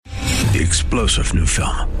the explosive new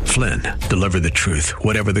film, Flynn, Deliver the Truth,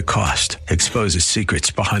 Whatever the Cost, exposes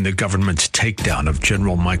secrets behind the government's takedown of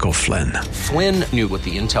General Michael Flynn. Flynn knew what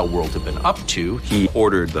the intel world had been up to. He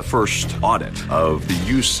ordered the first audit of the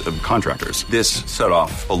use of contractors. This set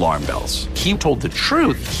off alarm bells. He told the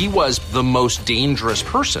truth. He was the most dangerous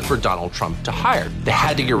person for Donald Trump to hire. They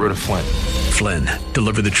had to get rid of Flynn. Flynn,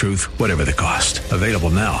 Deliver the Truth, Whatever the Cost. Available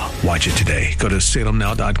now. Watch it today. Go to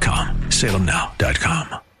salemnow.com.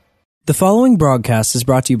 salemnow.com. The following broadcast is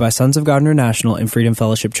brought to you by Sons of God International and Freedom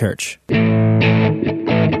Fellowship Church. Hello,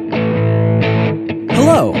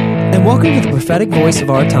 and welcome to the prophetic voice of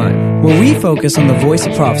our time, where we focus on the voice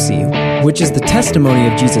of prophecy, which is the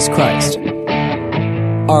testimony of Jesus Christ.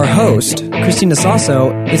 Our host, Christina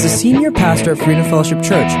Sasso, is a senior pastor at Freedom Fellowship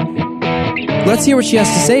Church. Let's hear what she has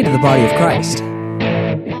to say to the body of Christ.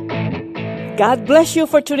 God bless you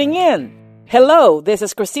for tuning in. Hello, this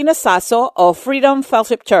is Christina Sasso of Freedom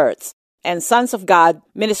Fellowship Church and Sons of God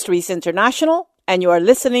Ministries International, and you are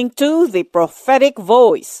listening to the prophetic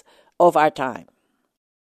voice of our time.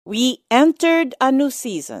 We entered a new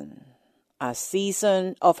season, a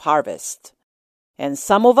season of harvest, and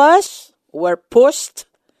some of us were pushed,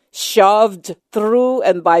 shoved through,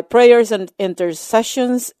 and by prayers and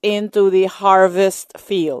intercessions into the harvest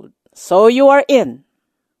field. So you are in,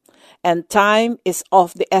 and time is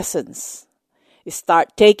of the essence.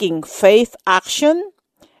 Start taking faith action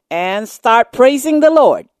and start praising the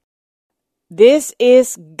Lord. This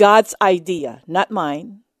is God's idea, not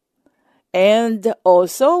mine. And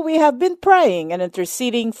also, we have been praying and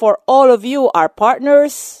interceding for all of you, our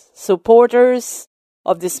partners, supporters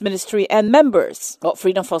of this ministry, and members of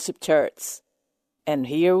Freedom Fellowship Church. And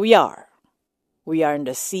here we are. We are in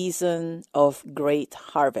the season of great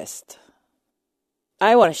harvest.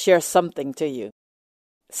 I want to share something to you.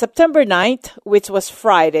 September 9th, which was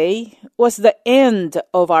Friday, was the end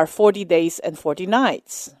of our 40 days and 40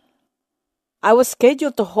 nights. I was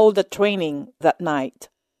scheduled to hold a training that night,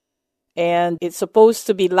 and it's supposed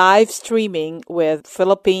to be live streaming with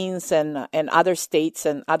Philippines and other states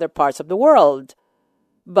and other parts of the world.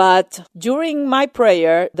 But during my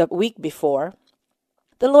prayer the week before,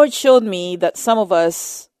 the Lord showed me that some of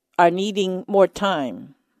us are needing more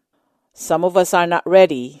time. Some of us are not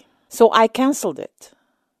ready, so I canceled it.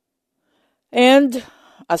 And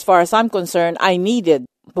as far as I'm concerned, I needed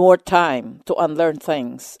more time to unlearn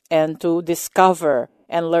things and to discover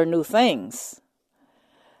and learn new things.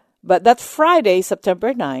 But that Friday,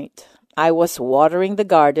 September 9th, I was watering the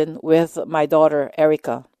garden with my daughter,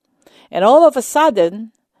 Erica. And all of a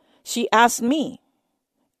sudden, she asked me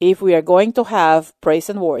if we are going to have praise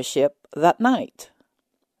and worship that night.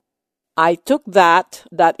 I took that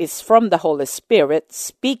is from the Holy Spirit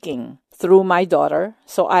speaking through my daughter.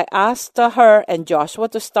 So I asked her and Joshua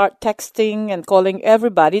to start texting and calling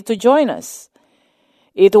everybody to join us.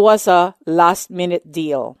 It was a last-minute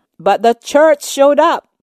deal, but the church showed up,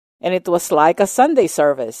 and it was like a Sunday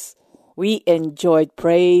service. We enjoyed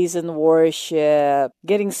praise and worship,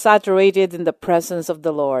 getting saturated in the presence of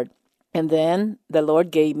the Lord. And then the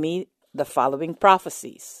Lord gave me the following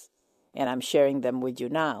prophecies, and I'm sharing them with you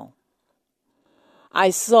now.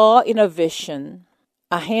 I saw in a vision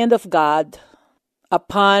a hand of God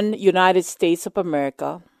upon United States of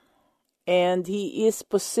America, and He is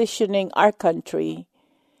positioning our country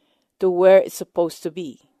to where it's supposed to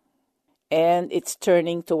be. And it's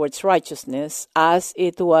turning towards righteousness as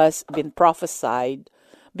it was been prophesied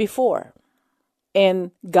before.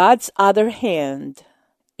 And God's other hand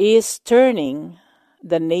is turning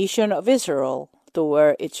the nation of Israel to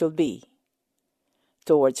where it should be,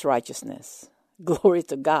 towards righteousness. Glory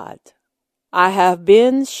to God. I have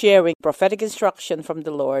been sharing prophetic instruction from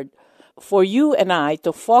the Lord for you and I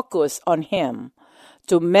to focus on Him,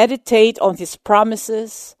 to meditate on His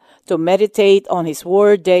promises, to meditate on His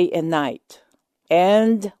word day and night,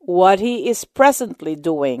 and what He is presently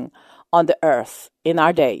doing on the earth in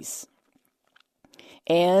our days.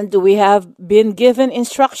 And we have been given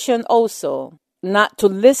instruction also not to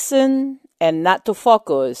listen and not to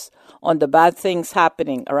focus on the bad things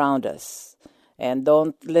happening around us. And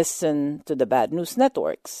don't listen to the bad news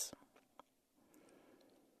networks.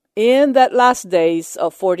 In that last days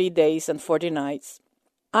of 40 days and 40 nights,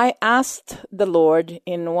 I asked the Lord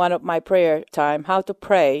in one of my prayer time how to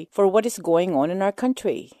pray for what is going on in our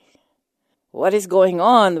country. What is going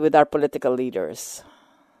on with our political leaders?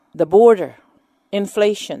 The border,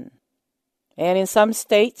 inflation, and in some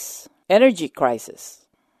states, energy crisis.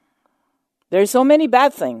 There are so many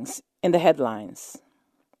bad things in the headlines.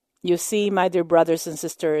 You see, my dear brothers and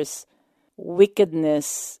sisters,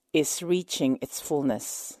 wickedness is reaching its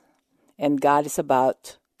fullness, and God is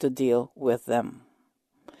about to deal with them.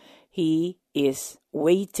 He is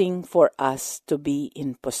waiting for us to be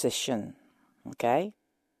in position. Okay?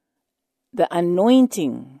 The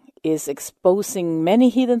anointing is exposing many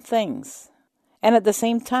hidden things. And at the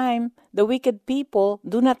same time, the wicked people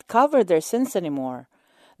do not cover their sins anymore.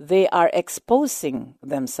 They are exposing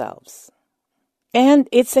themselves. And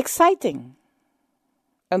it's exciting.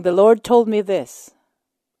 And the Lord told me this,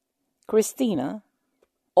 Christina,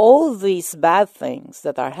 all these bad things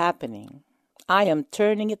that are happening, I am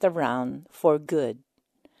turning it around for good,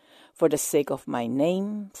 for the sake of my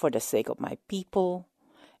name, for the sake of my people,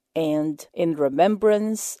 and in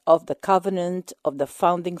remembrance of the covenant of the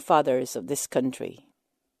founding fathers of this country.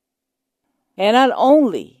 And not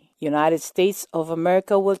only United States of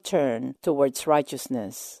America will turn towards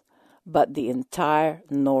righteousness, but the entire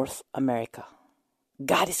North America.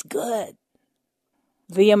 God is good.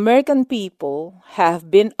 The American people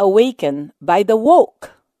have been awakened by the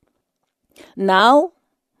woke. Now,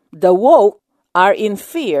 the woke are in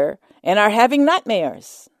fear and are having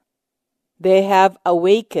nightmares. They have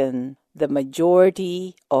awakened the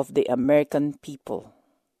majority of the American people.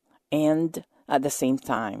 And at the same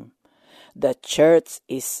time, the church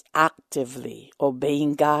is actively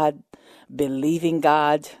obeying God, believing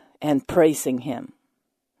God, and praising Him.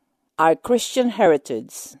 Our Christian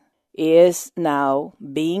heritage is now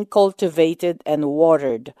being cultivated and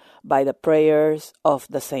watered by the prayers of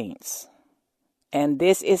the saints. And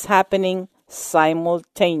this is happening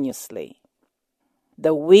simultaneously.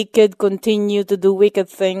 The wicked continue to do wicked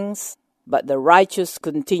things, but the righteous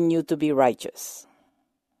continue to be righteous.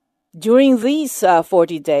 During these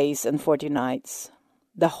 40 days and 40 nights,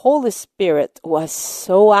 the Holy Spirit was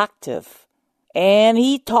so active, and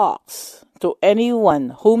He talks to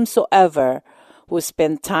anyone whomsoever who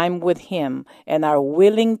spend time with Him and are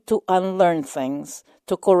willing to unlearn things,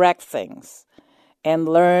 to correct things, and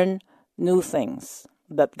learn new things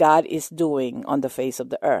that God is doing on the face of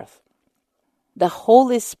the earth. The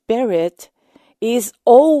Holy Spirit is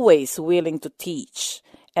always willing to teach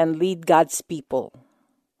and lead God's people.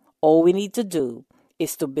 All we need to do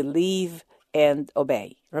is to believe and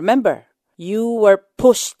obey. Remember, you were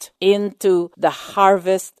pushed into the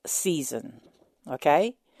harvest season.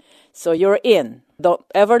 Okay? So you're in. Don't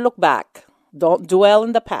ever look back. Don't dwell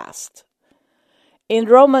in the past. In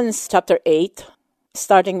Romans chapter 8,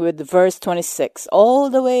 starting with verse 26, all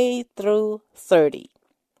the way through 30.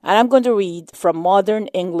 And I'm going to read from Modern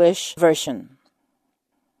English Version.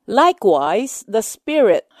 Likewise, the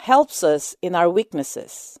Spirit helps us in our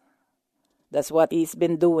weaknesses. That's what He's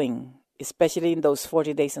been doing, especially in those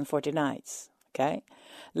 40 days and 40 nights. Okay?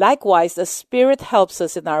 Likewise, the Spirit helps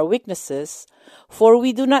us in our weaknesses, for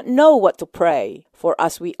we do not know what to pray for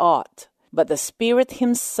as we ought. But the Spirit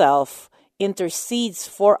Himself intercedes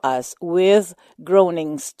for us with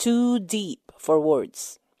groanings too deep for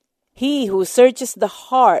words. He who searches the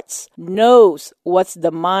hearts knows what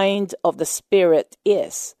the mind of the Spirit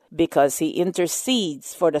is, because He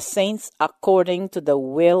intercedes for the saints according to the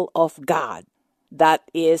will of God. That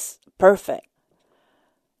is perfect.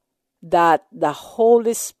 That the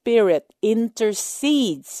Holy Spirit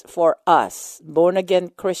intercedes for us,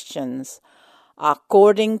 born-again Christians,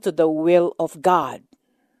 according to the will of God.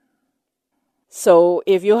 So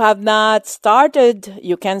if you have not started,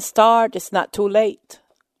 you can start. It's not too late.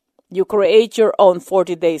 You create your own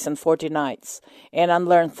 40 days and 40 nights and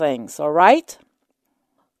unlearn things, all right?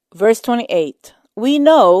 Verse 28, we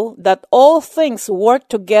know that all things work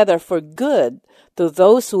together for good to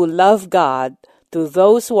those who love God, to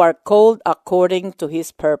those who are called according to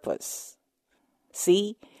His purpose.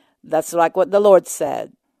 See, that's like what the Lord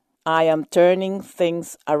said. I am turning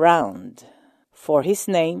things around for His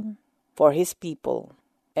name, for His people,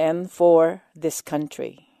 and for this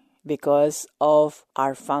country. Because of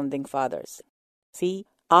our founding fathers. See,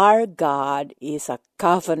 our God is a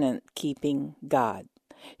covenant-keeping God.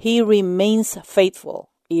 He remains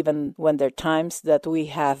faithful even when there are times that we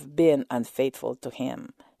have been unfaithful to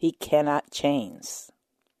Him. He cannot change.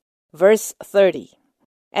 Verse 30,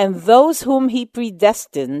 and those whom He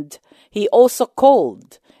predestined, He also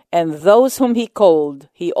called. And those whom He called,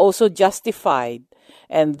 He also justified.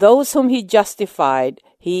 And those whom He justified,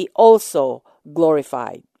 He also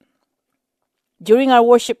glorified. During our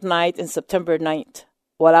worship night in September 9th,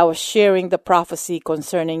 while I was sharing the prophecy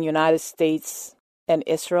concerning United States and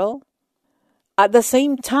Israel, at the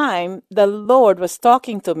same time, the Lord was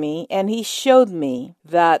talking to me and He showed me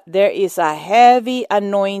that there is a heavy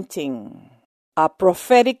anointing, a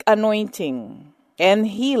prophetic anointing and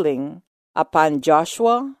healing upon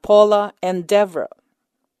Joshua, Paula, and Deborah.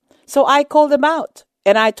 So I called them out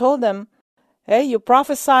and I told them, hey, you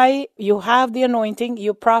prophesy, you have the anointing,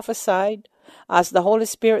 you prophesied. as the Holy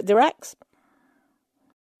Spirit directs.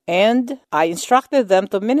 And I instructed them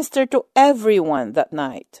to minister to everyone that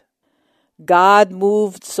night. God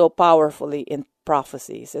moved so powerfully in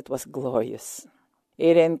prophecies. It was glorious.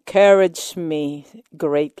 It encouraged me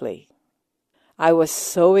greatly. I was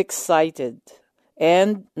so excited,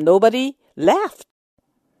 and nobody left.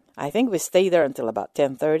 I think we stayed there until about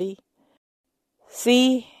 10:30.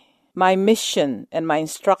 See, my mission and my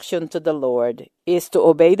instruction to the Lord is to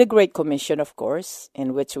obey the Great Commission, of course,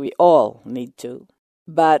 in which we all need to,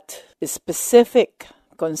 but specific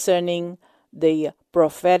concerning the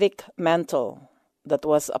prophetic mantle that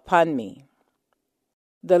was upon me.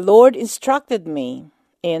 The Lord instructed me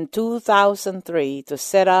in 2003 to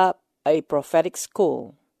set up a prophetic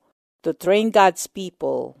school to train God's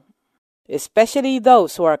people, especially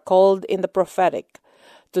those who are called in the prophetic,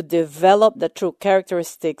 to develop the true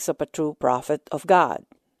characteristics of a true prophet of God.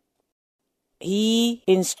 He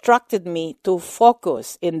instructed me to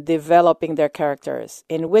focus in developing their characters,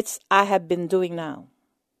 in which I have been doing now.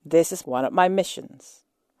 This is one of my missions.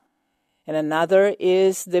 And another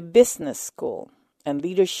is the business school and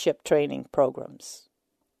leadership training programs.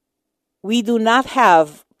 We do not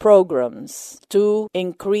have programs to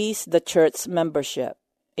increase the church membership.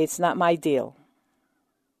 It's not my deal.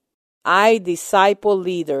 I disciple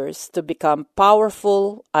leaders to become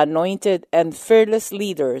powerful, anointed, and fearless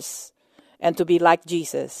leaders, and to be like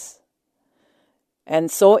Jesus. And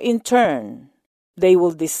so in turn, they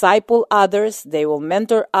will disciple others, they will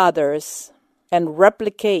mentor others, and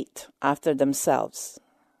replicate after themselves.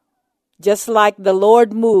 Just like the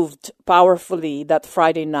Lord moved powerfully that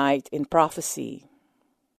Friday night in prophecy.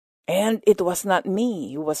 And it was not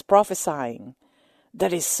me who was prophesying.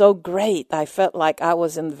 That is so great. I felt like I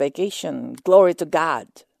was on vacation. Glory to God.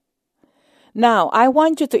 Now, I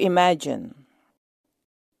want you to imagine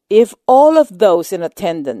if all of those in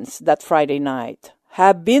attendance that Friday night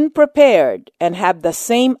have been prepared and have the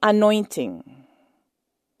same anointing.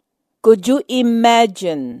 Could you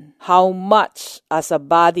imagine how much as a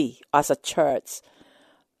body, as a church,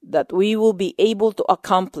 that we will be able to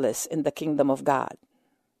accomplish in the kingdom of God?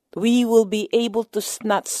 We will be able to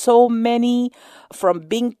snatch so many from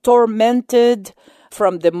being tormented,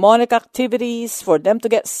 from demonic activities, for them to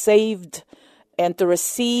get saved and to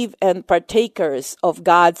receive and partakers of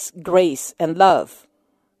God's grace and love.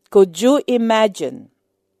 Could you imagine?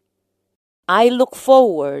 I look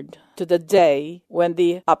forward to the day when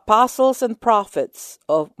the apostles and prophets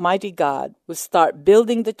of mighty God will start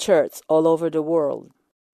building the church all over the world.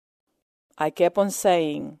 I kept on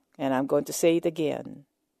saying, and I'm going to say it again,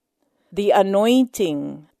 the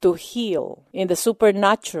anointing to heal in the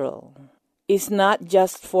supernatural is not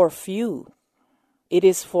just for few. It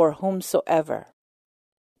is for whomsoever.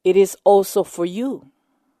 It is also for you.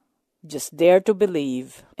 Just dare to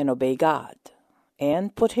believe and obey God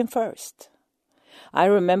and put Him first. I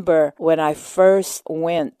remember when I first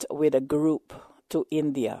went with a group to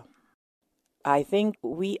India. I think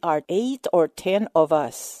we are 8 or 10 of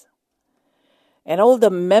us. And all the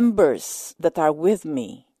members that are with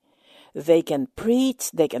me, they can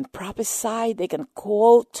preach, they can prophesy, they can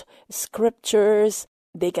quote scriptures,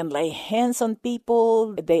 they can lay hands on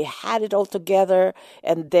people. They had it all together.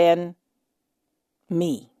 And then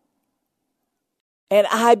me. And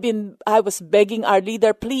I was begging our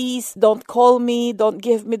leader, please don't call me, don't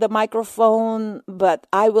give me the microphone, but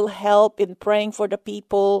I will help in praying for the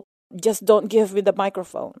people. Just don't give me the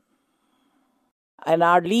microphone. And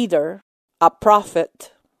our leader, a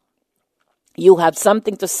prophet, you have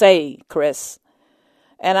something to say, Chris.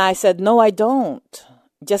 And I said, no, I don't.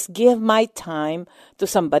 Just give my time to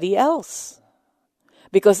somebody else.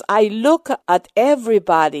 Because I look at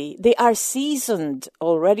everybody, they are seasoned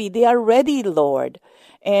already. They are ready, Lord.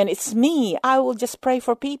 And it's me. I will just pray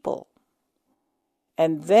for people.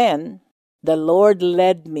 And then the Lord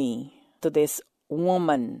led me to this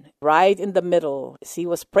woman right in the middle. She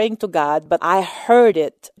was praying to God, but I heard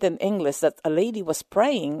it in English that a lady was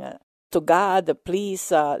praying to God,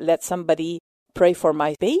 please let somebody pray for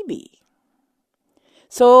my baby.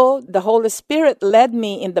 So the Holy Spirit led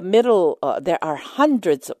me in the middle. There are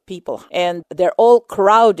hundreds of people, and they're all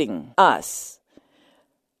crowding us.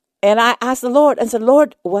 And I asked the Lord and said,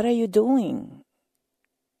 Lord, what are you doing?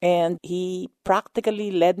 And He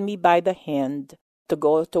practically led me by the hand to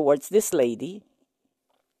go towards this lady.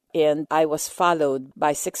 And I was followed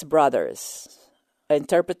by 6 brothers, an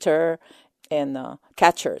interpreter and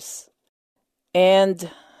catchers.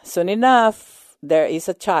 And soon enough, there is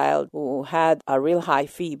a child who had a real high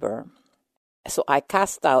fever. So I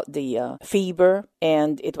cast out the fever,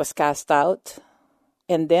 and it was cast out.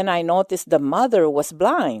 And then I noticed the mother was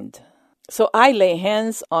blind. So I lay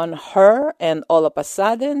hands on her, and all of a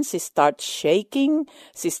sudden she started shaking,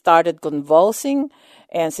 she started convulsing,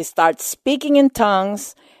 and she started speaking in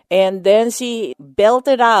tongues, and then she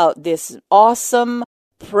belted out this awesome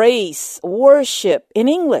praise, worship in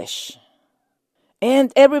English.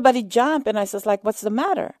 And everybody jumped, and I was like, what's the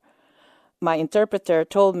matter? My interpreter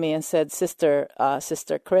told me and said, Sister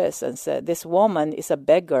Chris, and said, this woman is a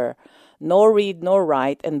beggar, nor read nor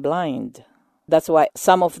write, and blind. That's why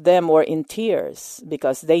some of them were in tears,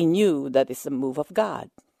 because they knew that it's the move of God.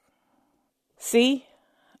 See,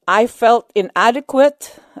 I felt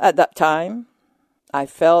inadequate at that time. I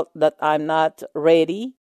felt that I'm not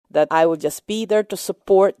ready, that I would just be there to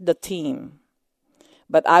support the team.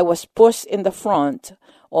 But I was pushed in the front.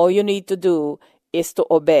 All you need to do is to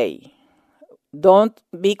obey. Don't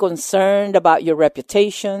be concerned about your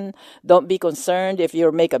reputation. Don't be concerned if you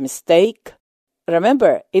make a mistake.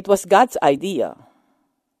 Remember, it was God's idea.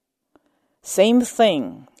 Same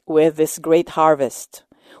thing with this great harvest.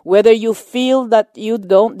 Whether you feel that you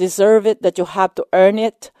don't deserve it, that you have to earn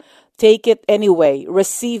it, take it anyway,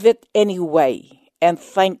 receive it anyway, and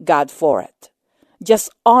thank God for it. Just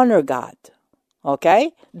honor God,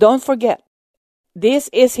 okay? Don't forget, this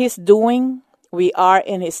is His doing. We are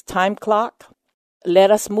in His time clock. Let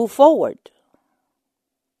us move forward,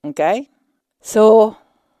 okay? So,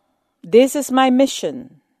 this is my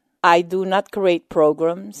mission. I do not create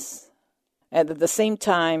programs. And at the same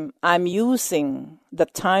time, I'm using the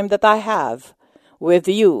time that I have with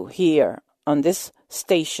you here on this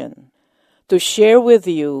station to share with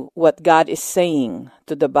you what God is saying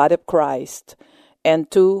to the body of Christ and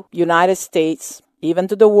to United States, even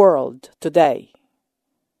to the world today.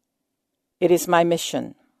 It is my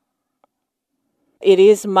mission. It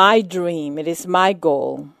is my dream. It is my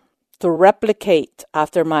goal to replicate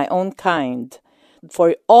after my own kind,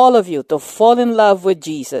 for all of you to fall in love with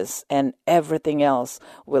Jesus, and everything else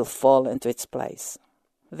will fall into its place.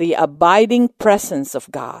 The abiding presence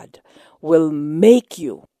of God will make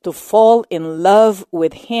you to fall in love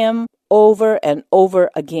with Him over and over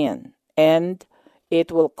again, and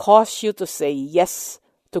it will cause you to say yes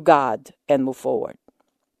to God and move forward.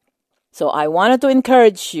 So I wanted to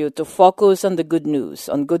encourage you to focus on the good news,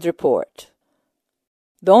 on good report.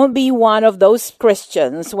 Don't be one of those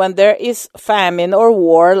Christians when there is famine or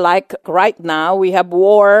war, like right now we have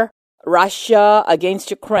war, Russia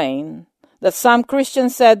against Ukraine, that some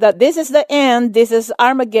Christians said that this is the end, this is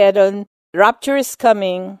Armageddon, rapture is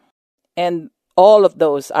coming, and all of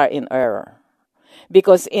those are in error.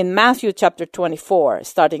 Because in Matthew chapter 24,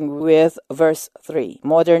 starting with verse 3,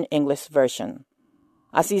 Modern English Version,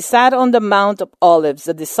 as He sat on the Mount of Olives,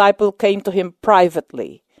 the disciple came to Him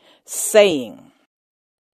privately, saying,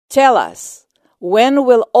 "Tell us, when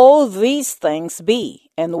will all these things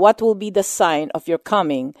be, and what will be the sign of your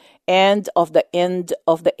coming and of the end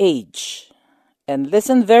of the age?" And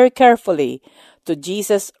listen very carefully to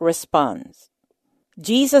Jesus' response.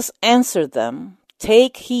 Jesus answered them,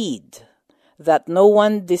 "Take heed that no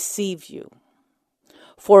one deceive you.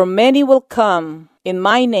 For many will come in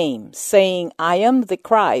my name, saying, 'I am the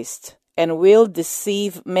Christ,' and will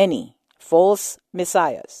deceive many false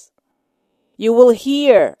messiahs. You will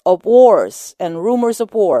hear of wars and rumors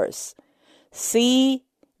of wars. See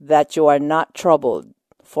that you are not troubled,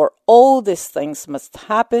 for all these things must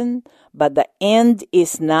happen, but the end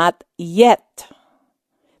is not yet."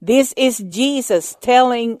 This is Jesus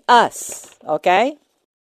telling us, okay?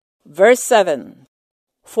 Verse 7,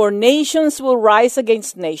 "For nations will rise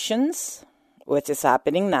against nations," which is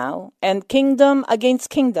happening now, "and kingdom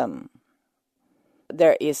against kingdom."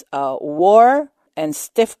 There is a war and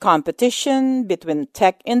stiff competition between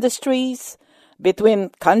tech industries, between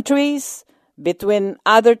countries, between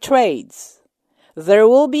other trades. There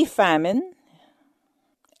will be famine,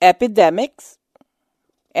 epidemics,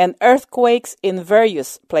 and earthquakes in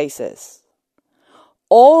various places.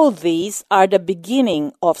 All these are the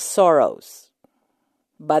beginning of sorrows,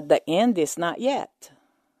 but the end is not yet.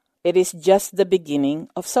 It is just the beginning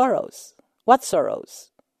of sorrows. What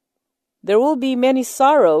sorrows? There will be many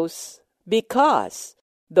sorrows because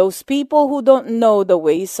those people who don't know the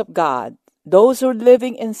ways of God, those who are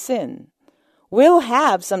living in sin, will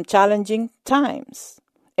have some challenging times.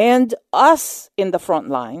 And us in the front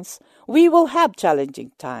lines, we will have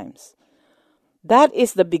challenging times. That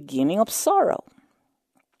is the beginning of sorrow.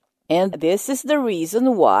 And this is the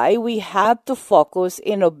reason why we have to focus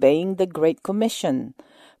in obeying the Great Commission.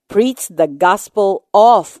 Preach the gospel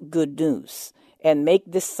of good news and make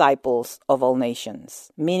disciples of all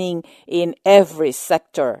nations, meaning in every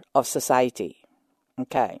sector of society.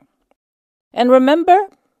 Okay. And remember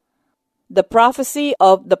the prophecy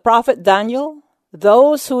of the prophet Daniel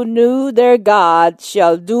Those who knew their God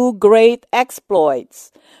shall do great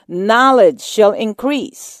exploits. Knowledge shall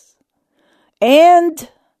increase. And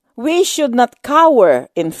we should not cower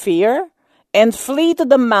in fear and flee to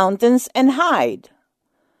the mountains and hide.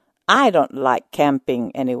 I don't like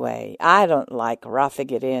camping anyway. I don't like roughing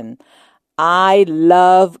it in. I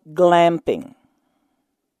love glamping.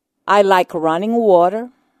 I like running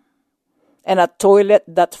water and a toilet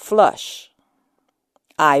that flush.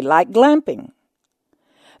 I like glamping.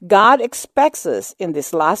 God expects us in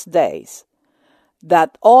these last days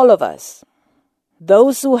that all of us,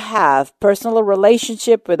 those who have personal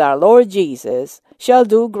relationship with our Lord Jesus, shall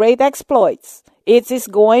do great exploits. It is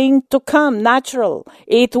going to come natural.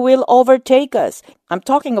 It will overtake us. I'm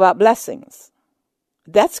talking about blessings.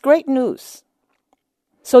 That's great news.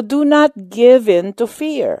 So do not give in to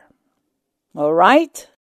fear. All right?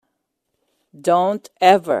 Don't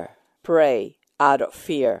ever pray out of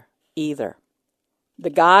fear either. The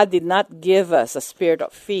God did not give us a spirit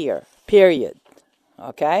of fear, period.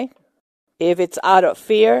 Okay? If it's out of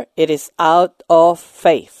fear, it is out of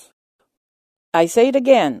faith. I say it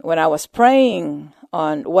again, when I was praying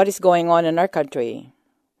on what is going on in our country,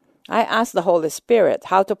 I asked the Holy Spirit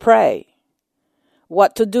how to pray,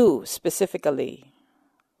 what to do specifically,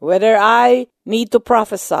 whether I need to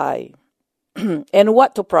prophesy, and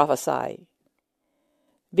what to prophesy.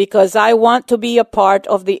 Because I want to be a part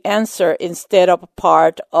of the answer instead of a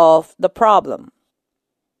part of the problem.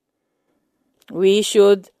 We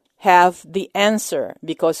should have the answer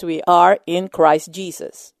because we are in Christ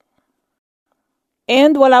Jesus.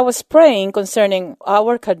 And while I was praying concerning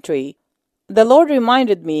our country, the Lord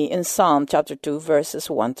reminded me in Psalm chapter 2, verses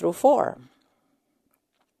 1 through 4.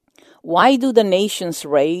 Why do the nations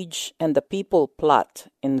rage and the people plot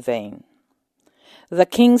in vain? The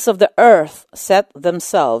kings of the earth set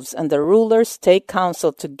themselves, and the rulers take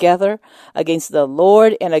counsel together against the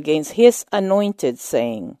Lord and against his anointed,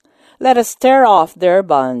 saying, Let us tear off their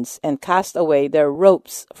bonds and cast away their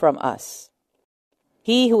ropes from us.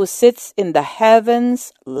 He who sits in the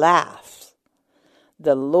heavens laughs.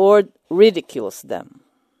 The Lord ridicules them.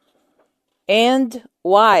 And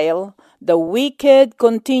while the wicked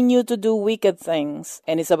continue to do wicked things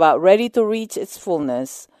and is about ready to reach its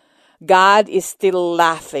fullness, God is still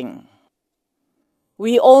laughing.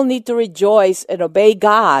 We all need to rejoice and obey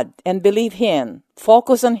God and believe Him.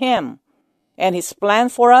 Focus on Him and His plan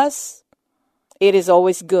for us. It is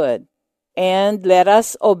always good. And let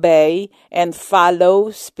us obey and follow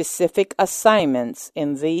specific assignments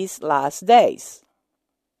in these last days.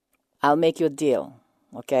 I'll make you a deal,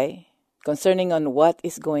 okay? Concerning on what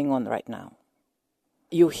is going on right now.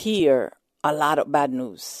 You hear a lot of bad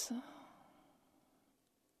news.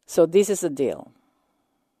 So this is the deal.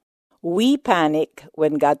 We panic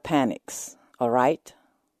when God panics, all right?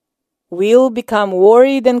 We'll become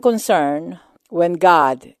worried and concerned when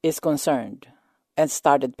God is concerned and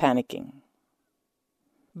started panicking.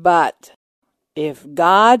 But if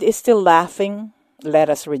God is still laughing, let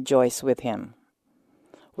us rejoice with Him.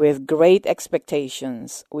 With great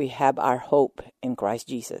expectations, we have our hope in Christ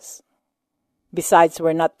Jesus. Besides,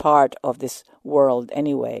 we're not part of this world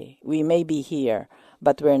anyway. We may be here,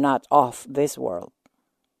 but we're not of this world.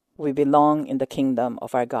 We belong in the kingdom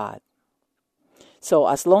of our God. So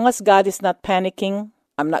as long as God is not panicking,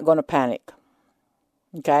 I'm not going to panic.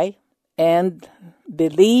 Okay? And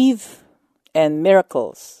believe, and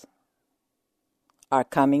miracles are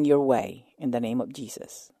coming your way in the name of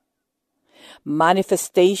Jesus.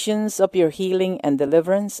 Manifestations of your healing and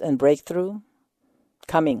deliverance and breakthrough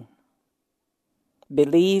coming.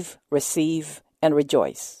 Believe, receive, and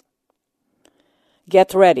rejoice.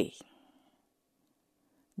 Get ready.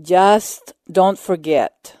 Just don't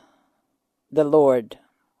forget the Lord.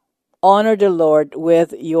 Honor the Lord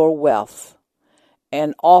with your wealth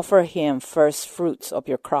and offer Him first fruits of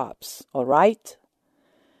your crops. All right?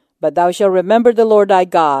 But thou shalt remember the Lord thy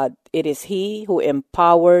God. It is He who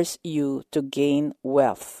empowers you to gain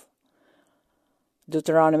wealth.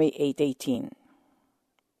 Deuteronomy 8:18.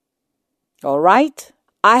 All right?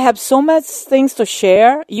 I have so much things to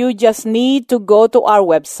share. You just need to go to our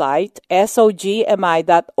website,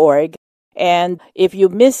 sogmi.org. And if you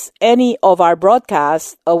miss any of our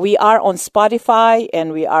broadcasts, we are on Spotify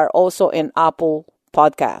and we are also in Apple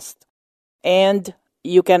Podcast. And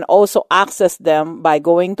you can also access them by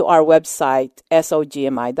going to our website,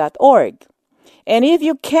 sogmi.org. And if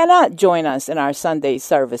you cannot join us in our Sunday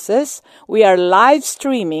services, we are live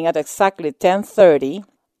streaming at exactly 10:30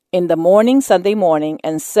 in the morning, Sunday morning,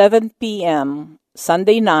 and 7 p.m.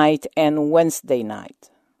 Sunday night and Wednesday night.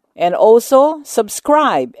 And also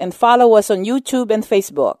subscribe and follow us on YouTube and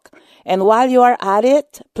Facebook. And while you are at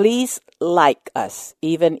it, please like us,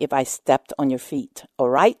 even if I stepped on your feet. All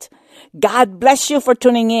right? God bless you for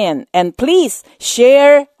tuning in. And please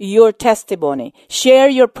share your testimony. Share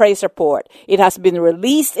your praise report. It has been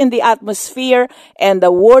released in the atmosphere, and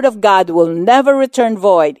the word of God will never return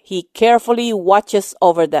void. He carefully watches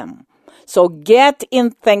over them. So get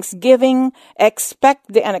in thanksgiving,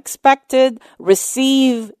 expect the unexpected,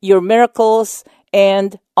 receive your miracles,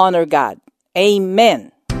 and honor God.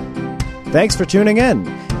 Amen. Thanks for tuning in.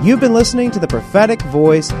 You've been listening to the prophetic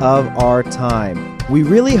voice of our time. We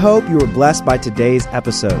really hope you were blessed by today's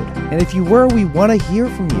episode. And if you were, we want to hear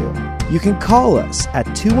from you. You can call us at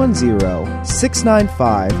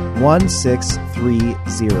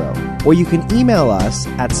 210-695-1630. Or you can email us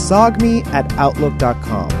at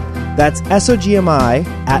sogmi@outlook.com. That's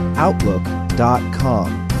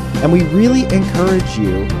SOGMI@outlook.com. And we really encourage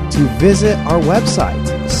you to visit our website,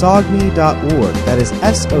 sogmi.org. That is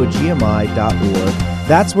SOGMI.org.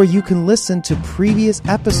 That's where you can listen to previous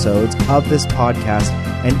episodes of this podcast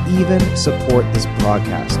and even support this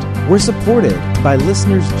broadcast. We're supported by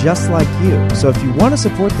listeners just like you. So if you want to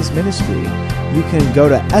support this ministry, you can go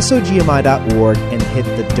to SOGMI.org and hit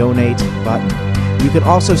the donate button. You can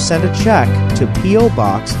also send a check to P.O.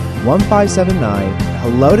 Box 1579,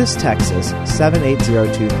 Helotes, Texas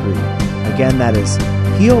 78023. Again, that is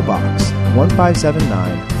P.O. Box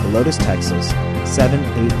 1579, Helotes, Texas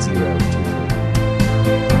 78023.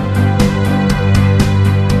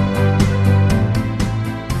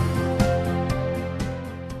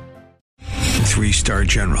 3-star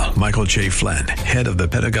General Michael J. Flynn, head of the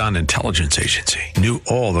Pentagon Intelligence Agency, knew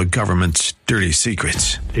all the government's dirty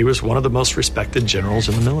secrets. He was one of the most respected generals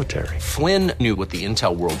in the military. Flynn knew what the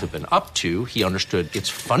intel world had been up to. He understood its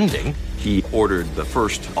funding. He ordered the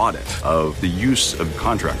first audit of the use of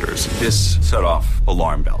contractors. This set off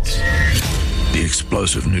alarm bells. The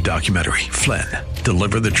explosive new documentary, Flynn,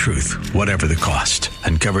 Deliver the Truth, Whatever the Cost,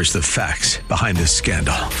 uncovers the facts behind this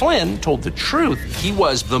scandal. Flynn told the truth. He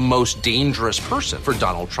was the most dangerous person for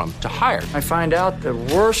Donald Trump to hire. I find out the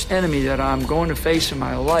worst enemy that I'm going to face in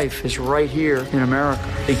my life is right here in America.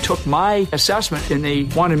 They took my assessment and they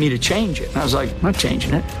wanted me to change it. And I was like, I'm not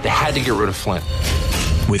changing it. They had to get rid of Flynn.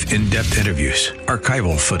 With in-depth interviews,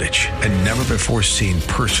 archival footage, and never-before-seen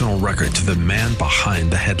personal records of the man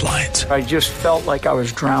behind the headlines. I just felt like I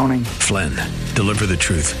was drowning. Flynn, Deliver the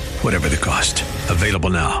Truth, Whatever the Cost.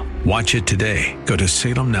 Available now. Watch it today. Go to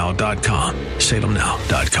salemnow.com.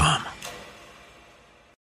 salemnow.com.